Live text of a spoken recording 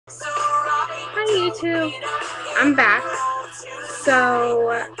Hi YouTube, I'm back.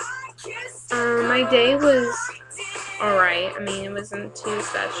 So, my day was alright. I mean, it wasn't too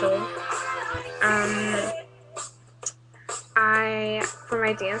special. For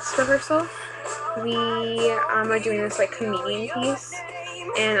my dance rehearsal, we are doing this like comedian piece,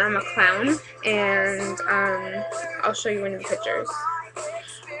 and I'm a clown, and I'll show you one of the pictures.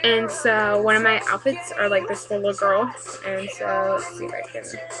 And so one of my outfits are like this little girl, and so let's see if I can.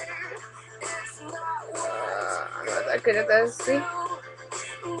 I'm not that good at this. See?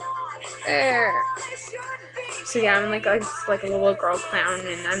 There. So yeah, I'm like a little girl clown,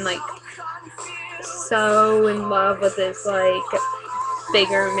 and I'm like so in love with this like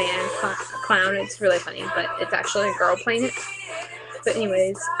bigger man clown. It's really funny, but it's actually a girl playing it. But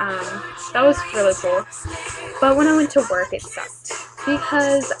anyways, that was really cool. But when I went to work, it sucked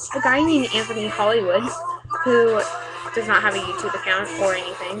because a guy named Anthony Hollywood, who does not have a YouTube account or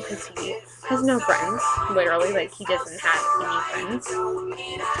anything because he has no friends, literally, like he doesn't have any friends,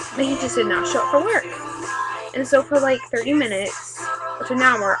 but he just did not show up for work. And so for like 30 minutes to an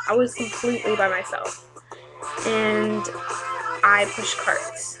hour, I was completely by myself, and I pushed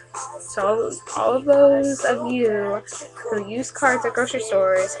carts. So all of those of you who use carts at grocery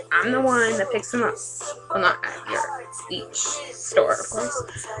stores, I'm the one that picks them up. Well, not at each store, of course,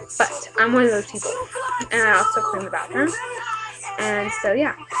 but I'm one of those people. And I also clean the bathroom. And so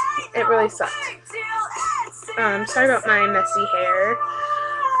yeah, it really sucked. Sorry about my messy hair.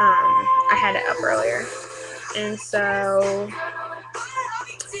 I had it up earlier. And so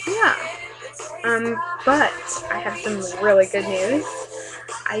yeah. But I have some really good news.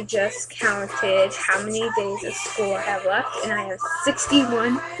 I just counted how many days of school I have left, and I have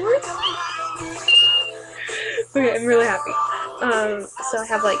 61 more. Okay, I'm really happy. So I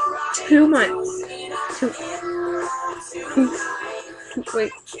have like 2 months.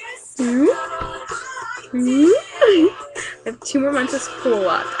 Wait. I have 2 more months of school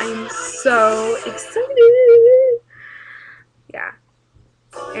left. I am so excited. Yeah.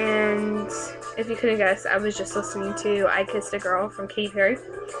 And if you couldn't guess, I was just listening to I Kissed a Girl from Katy Perry.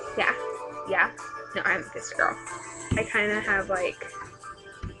 Yeah. No, I haven't kissed a girl. I kind of have, like,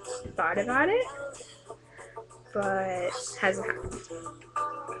 thought about it, but hasn't happened.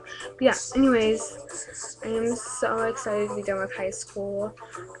 But yeah, anyways, I am so excited to be done with high school.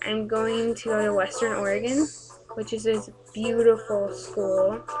 I'm going to go to Western Oregon, which is this beautiful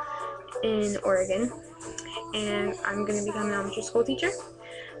school in Oregon, and I'm going to become an elementary school teacher.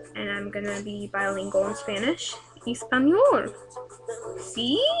 And I'm gonna be bilingual in Spanish. Español.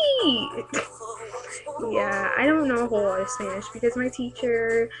 Sí. Yeah, I don't know a whole lot of Spanish because my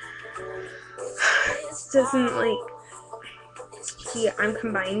teacher doesn't I'm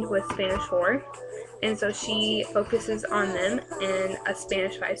combined with Spanish 4, and so she focuses on them and us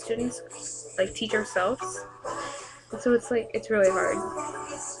Spanish 5 students teach ourselves. And so it's really hard.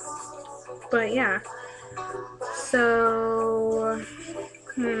 But yeah. So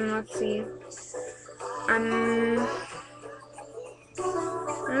let's see. I don't know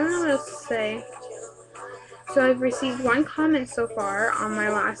what else to say. So I've received 1 comment so far on my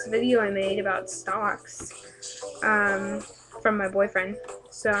last video I made about stocks from my boyfriend.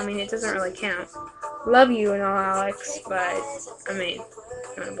 So, I mean, it doesn't really count. Love you and all, Alex, but, I mean,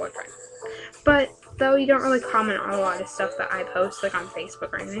 you're my boyfriend. But, though, you don't really comment on a lot of stuff that I post, like on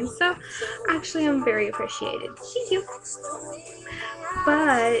Facebook or anything. So, actually, I'm very appreciated. Thank you.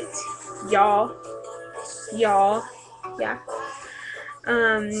 But, y'all, yeah,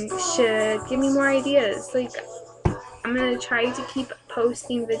 should give me more ideas. Like, I'm gonna try to keep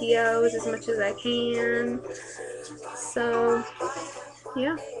posting videos as much as I can. So,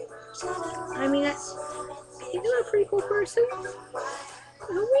 yeah. I mean, I think I'm a pretty cool person.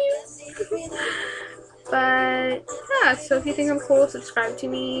 But, yeah, so if you think I'm cool, subscribe to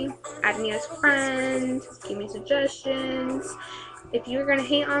me, add me as a friend, give me suggestions. If you're gonna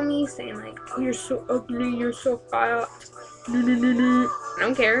hate on me, saying like, you're so ugly, you're so fat, I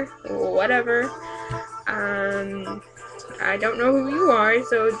don't care, whatever. I don't know who you are,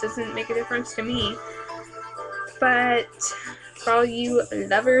 so it doesn't make a difference to me. But for all you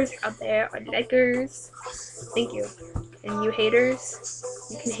lovers out there, or likers, thank you. And you haters,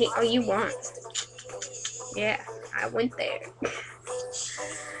 you can hate all you want. Yeah, I went there.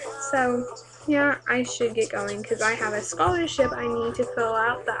 So, yeah, I should get going because I have a scholarship I need to fill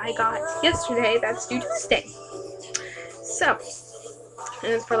out that I got yesterday that's due Tuesday. So,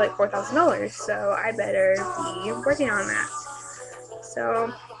 and it's for like $4,000, so I better be working on that.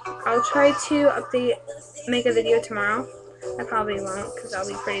 So, I'll try to make a video tomorrow. I probably won't because I'll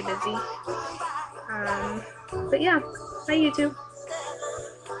be pretty busy. But yeah, bye YouTube.